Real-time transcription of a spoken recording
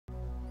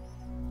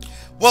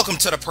Welcome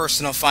to the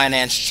Personal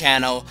Finance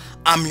Channel.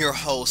 I'm your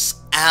host,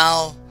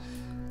 Al,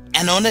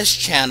 and on this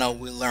channel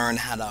we learn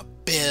how to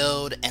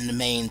build and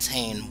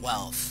maintain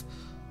wealth.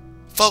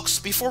 Folks,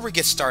 before we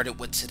get started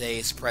with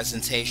today's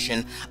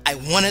presentation, I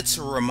wanted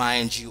to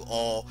remind you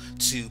all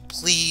to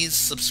please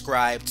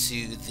subscribe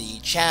to the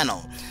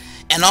channel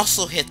and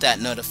also hit that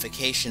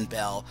notification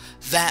bell.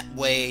 That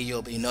way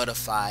you'll be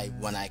notified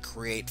when I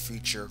create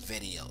future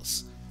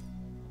videos.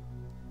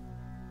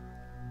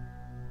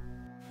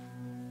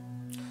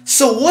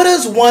 So what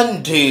does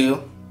one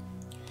do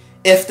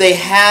if they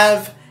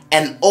have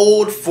an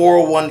old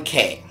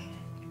 401k?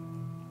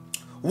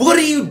 What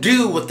do you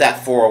do with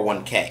that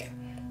 401k?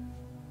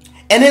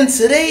 And in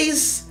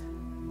today's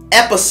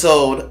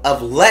episode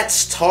of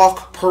Let's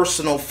Talk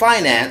Personal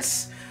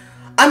Finance,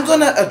 I'm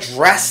going to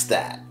address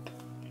that.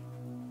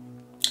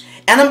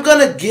 And I'm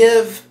going to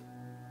give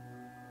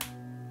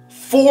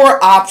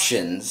 4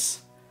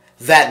 options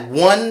that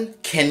one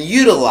can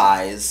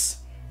utilize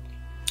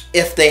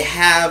if they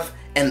have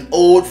an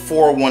old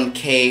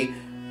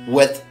 401k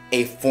with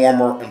a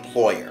former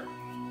employer.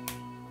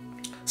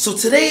 So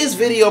today's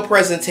video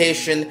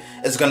presentation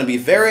is going to be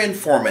very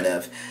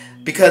informative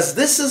because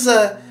this is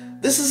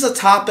a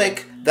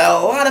topic that a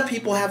lot of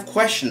people have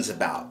questions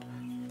about.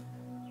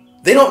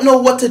 They don't know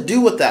what to do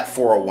with that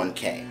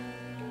 401k.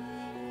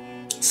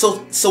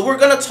 So we're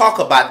going to talk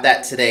about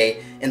that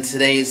today in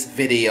today's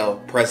video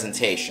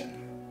presentation.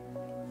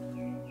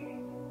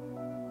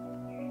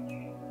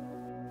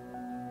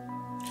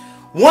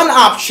 One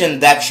option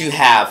that you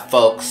have,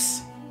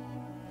 folks,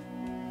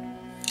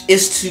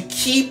 is to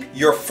keep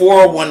your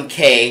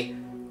 401k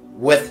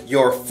with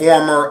your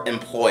former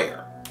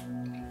employer.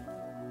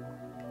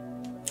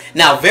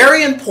 Now,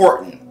 very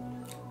important,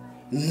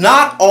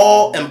 not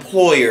all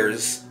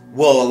employers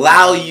will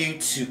allow you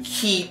to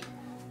keep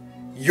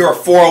your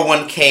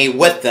 401k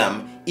with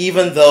them,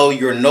 even though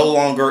you're no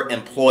longer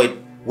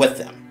employed with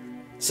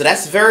them. So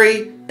that's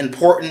very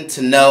important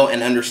to know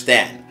and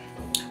understand.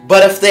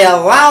 But if they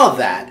allow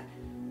that,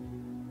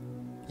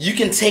 you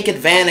can take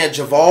advantage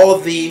of all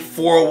the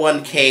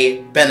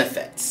 401k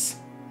benefits.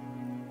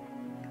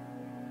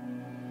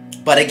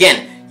 But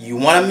again, you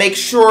want to make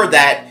sure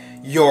that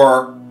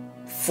your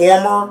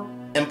former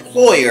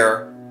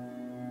employer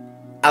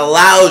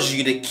allows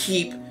you to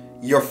keep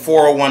your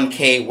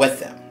 401k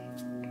with them.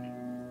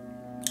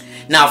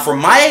 Now, from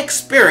my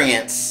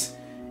experience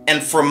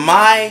and from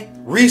my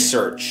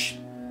research,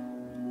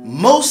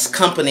 most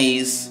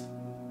companies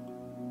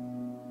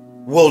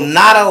will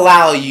not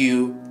allow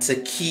you to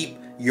keep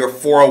your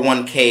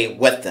 401k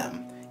with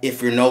them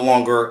if you're no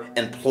longer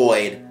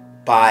employed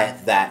by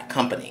that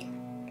company.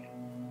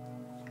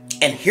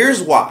 And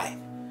here's why.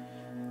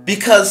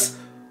 Because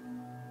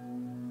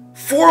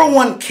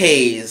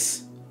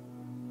 401ks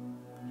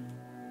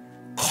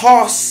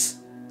cost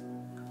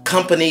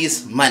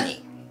companies money.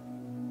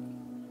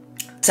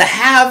 To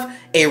have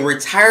a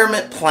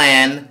retirement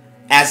plan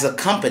as a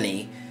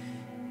company,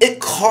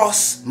 it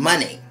costs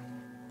money.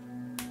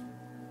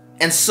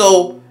 And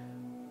so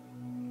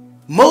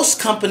most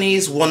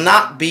companies will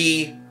not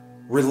be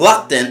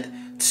reluctant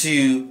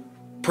to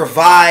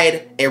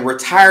provide a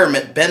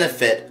retirement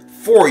benefit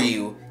for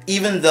you,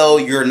 even though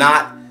you're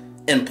not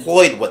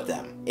employed with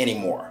them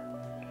anymore.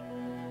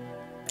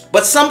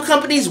 But some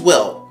companies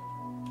will.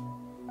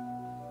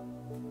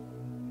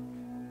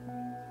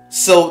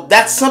 So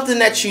that's something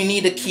that you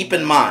need to keep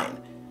in mind.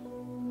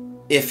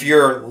 If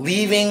you're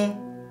leaving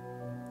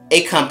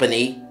a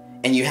company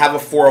and you have a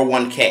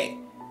 401k,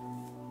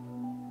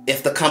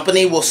 if the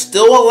company will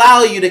still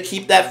allow you to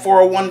keep that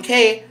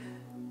 401k,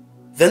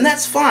 then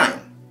that's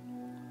fine.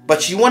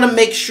 But you want to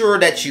make sure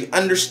that you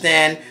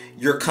understand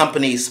your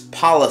company's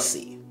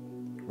policy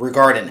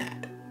regarding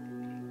that.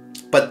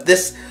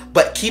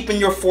 But keeping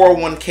your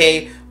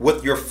 401k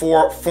with your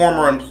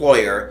former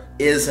employer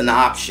is an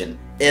option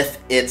if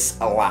it's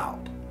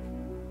allowed.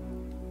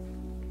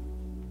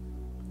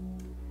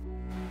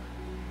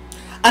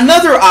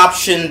 Another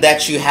option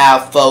that you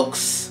have,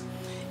 folks,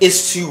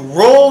 is to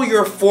roll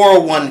your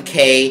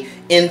 401k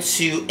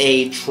into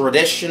a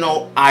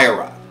traditional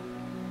IRA.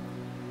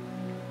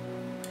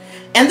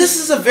 And this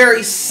is a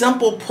very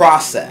simple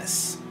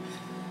process.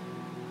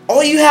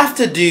 All you have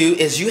to do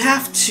is you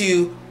have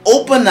to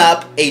open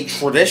up a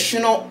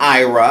traditional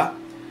IRA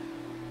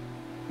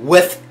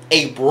with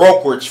a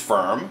brokerage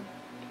firm,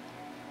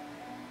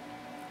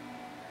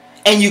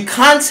 and you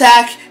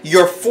contact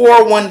your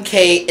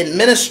 401k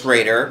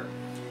administrator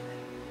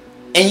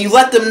and you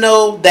let them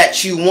know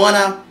that you want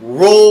to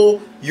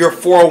roll your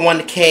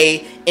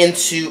 401k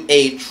into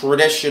a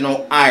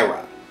traditional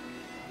IRA.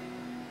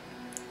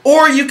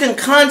 Or you can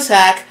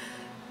contact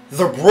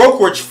the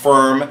brokerage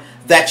firm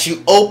that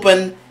you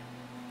open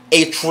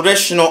a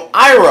traditional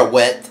IRA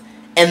with,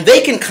 and they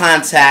can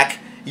contact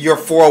your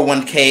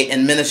 401k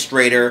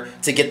administrator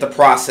to get the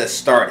process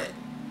started.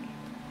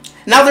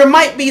 Now, there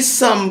might be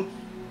some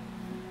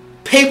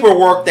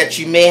paperwork that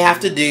you may have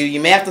to do. You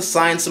may have to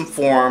sign some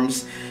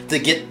forms to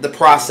get the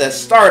process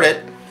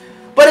started,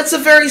 but it's a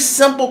very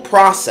simple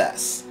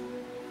process.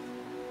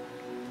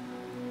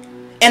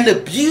 And the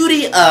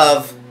beauty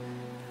of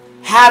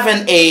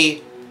having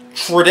a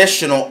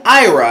traditional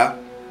IRA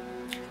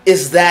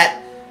is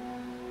that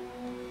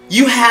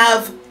you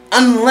have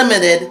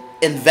unlimited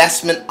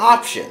investment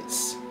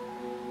options.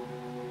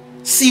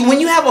 See, when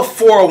you have a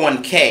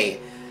 401k,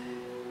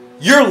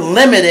 you're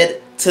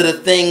limited to the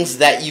things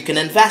that you can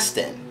invest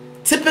in.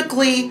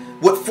 Typically,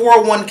 with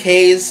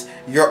 401ks,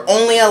 you're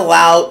only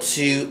allowed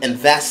to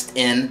invest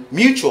in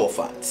mutual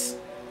funds.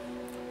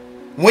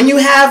 When you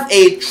have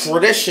a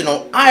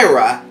traditional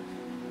IRA,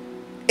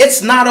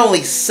 it's not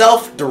only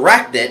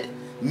self-directed,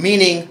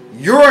 meaning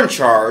you're in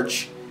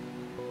charge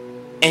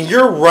and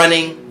you're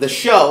running the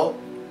show,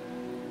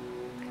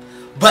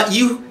 but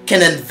you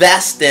can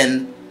invest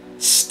in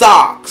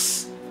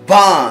stocks,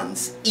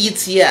 bonds,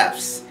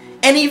 ETFs,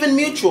 and even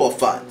mutual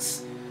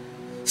funds.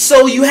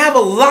 So you have a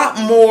lot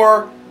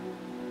more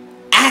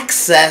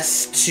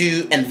access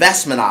to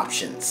investment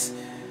options.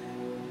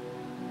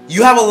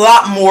 You have a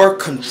lot more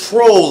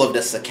control of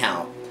this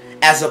account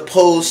as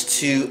opposed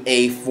to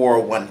a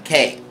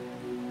 401k.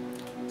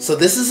 So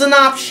this is an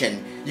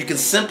option. You can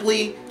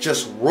simply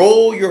just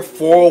roll your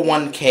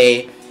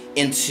 401k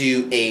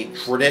into a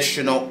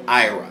traditional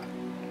IRA.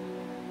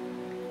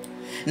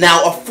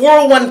 Now, a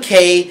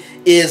 401k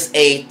is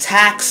a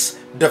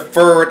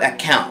tax-deferred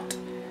account,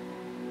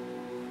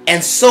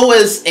 and so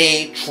is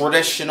a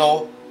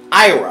traditional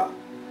IRA.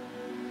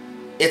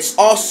 It's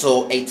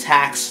also a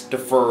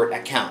tax-deferred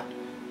account.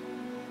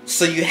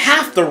 So you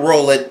have to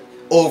roll it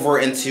over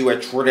into a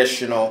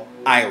traditional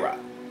IRA.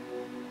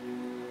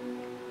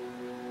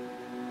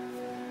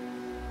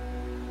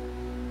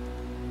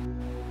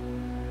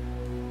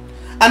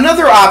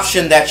 Another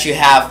option that you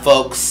have,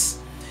 folks,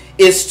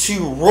 is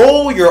to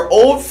roll your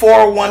old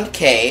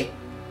 401k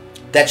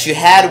that you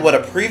had with a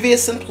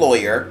previous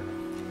employer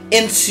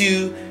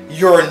into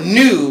your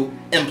new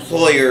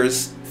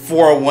employer's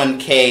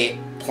 401k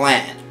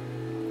plan.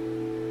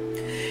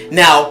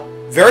 Now,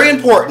 very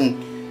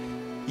important,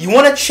 you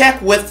want to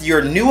check with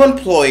your new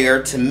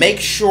employer to make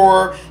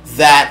sure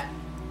that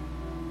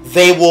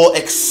they will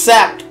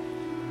accept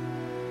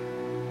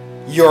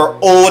your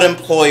old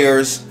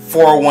employer's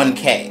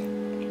 401k.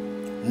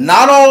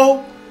 Not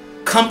all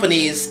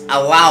companies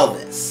allow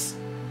this,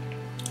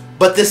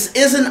 but this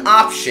is an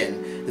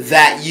option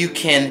that you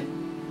can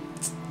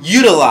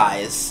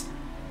utilize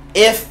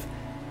if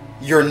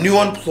your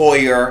new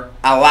employer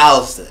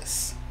allows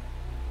this.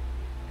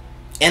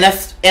 And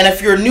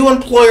if your new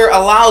employer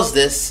allows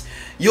this,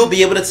 you'll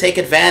be able to take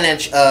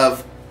advantage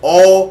of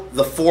all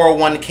the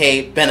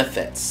 401k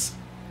benefits.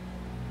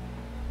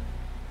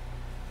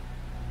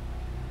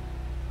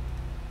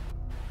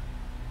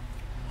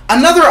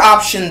 Another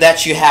option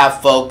that you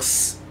have,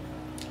 folks,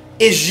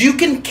 is you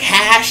can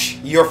cash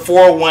your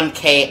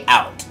 401k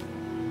out.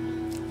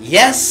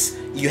 Yes,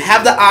 you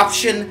have the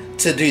option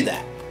to do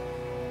that.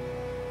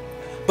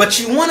 But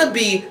you want to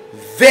be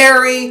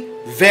very,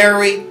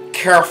 very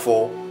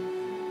careful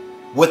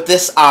with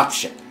this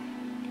option.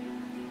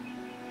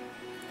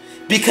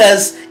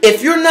 Because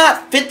if you're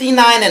not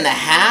 59 and a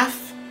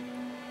half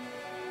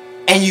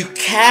and you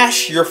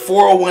cash your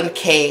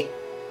 401k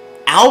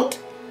out,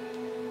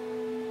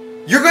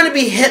 you're going to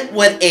be hit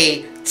with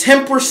a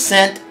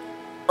 10%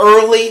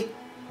 early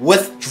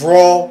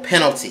withdrawal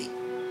penalty.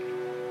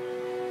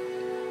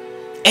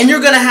 And you're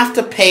going to have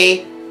to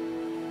pay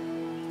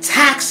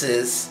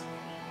taxes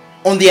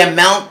on the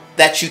amount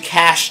that you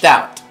cashed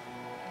out.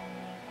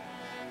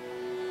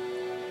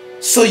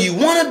 So you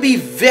want to be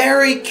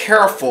very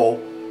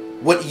careful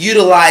with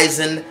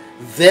utilizing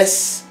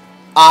this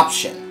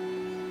option.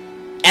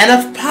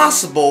 And if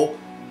possible,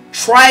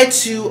 try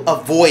to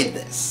avoid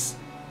this.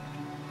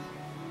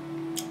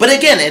 But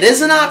again, it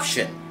is an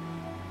option.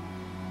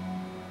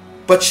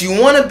 But you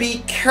want to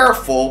be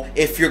careful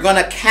if you're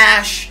going to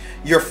cash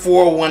your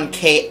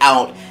 401k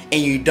out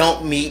and you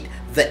don't meet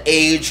the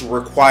age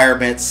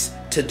requirements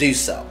to do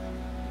so.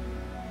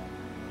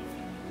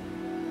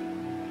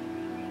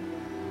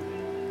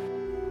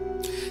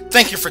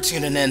 Thank you for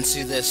tuning in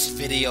to this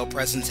video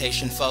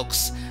presentation,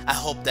 folks. I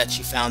hope that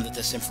you found that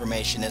this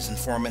information is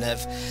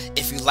informative.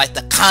 If you like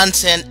the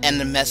content and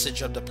the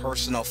message of the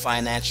Personal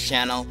Finance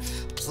channel,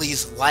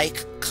 please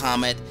like,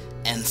 comment,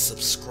 and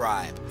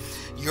subscribe.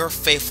 Your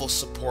faithful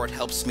support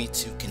helps me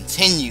to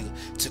continue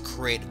to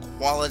create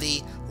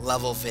quality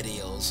level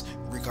videos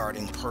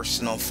regarding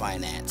personal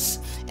finance,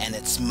 and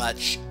it's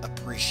much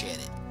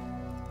appreciated.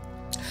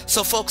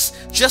 So folks,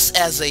 just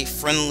as a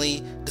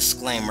friendly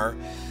disclaimer,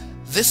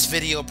 this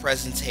video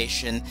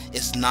presentation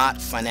is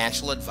not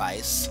financial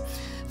advice.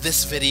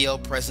 This video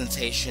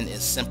presentation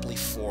is simply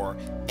for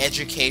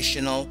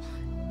educational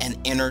and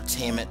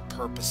entertainment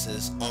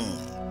purposes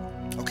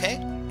only.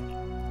 Okay?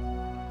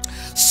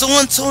 So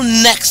until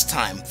next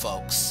time,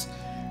 folks,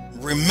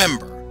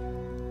 remember,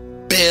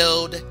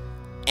 build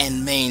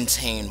and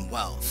maintain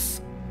wealth.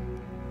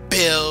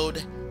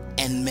 Build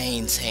and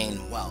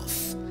maintain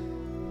wealth.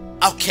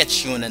 I'll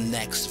catch you in the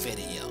next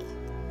video.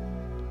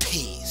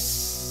 Peace.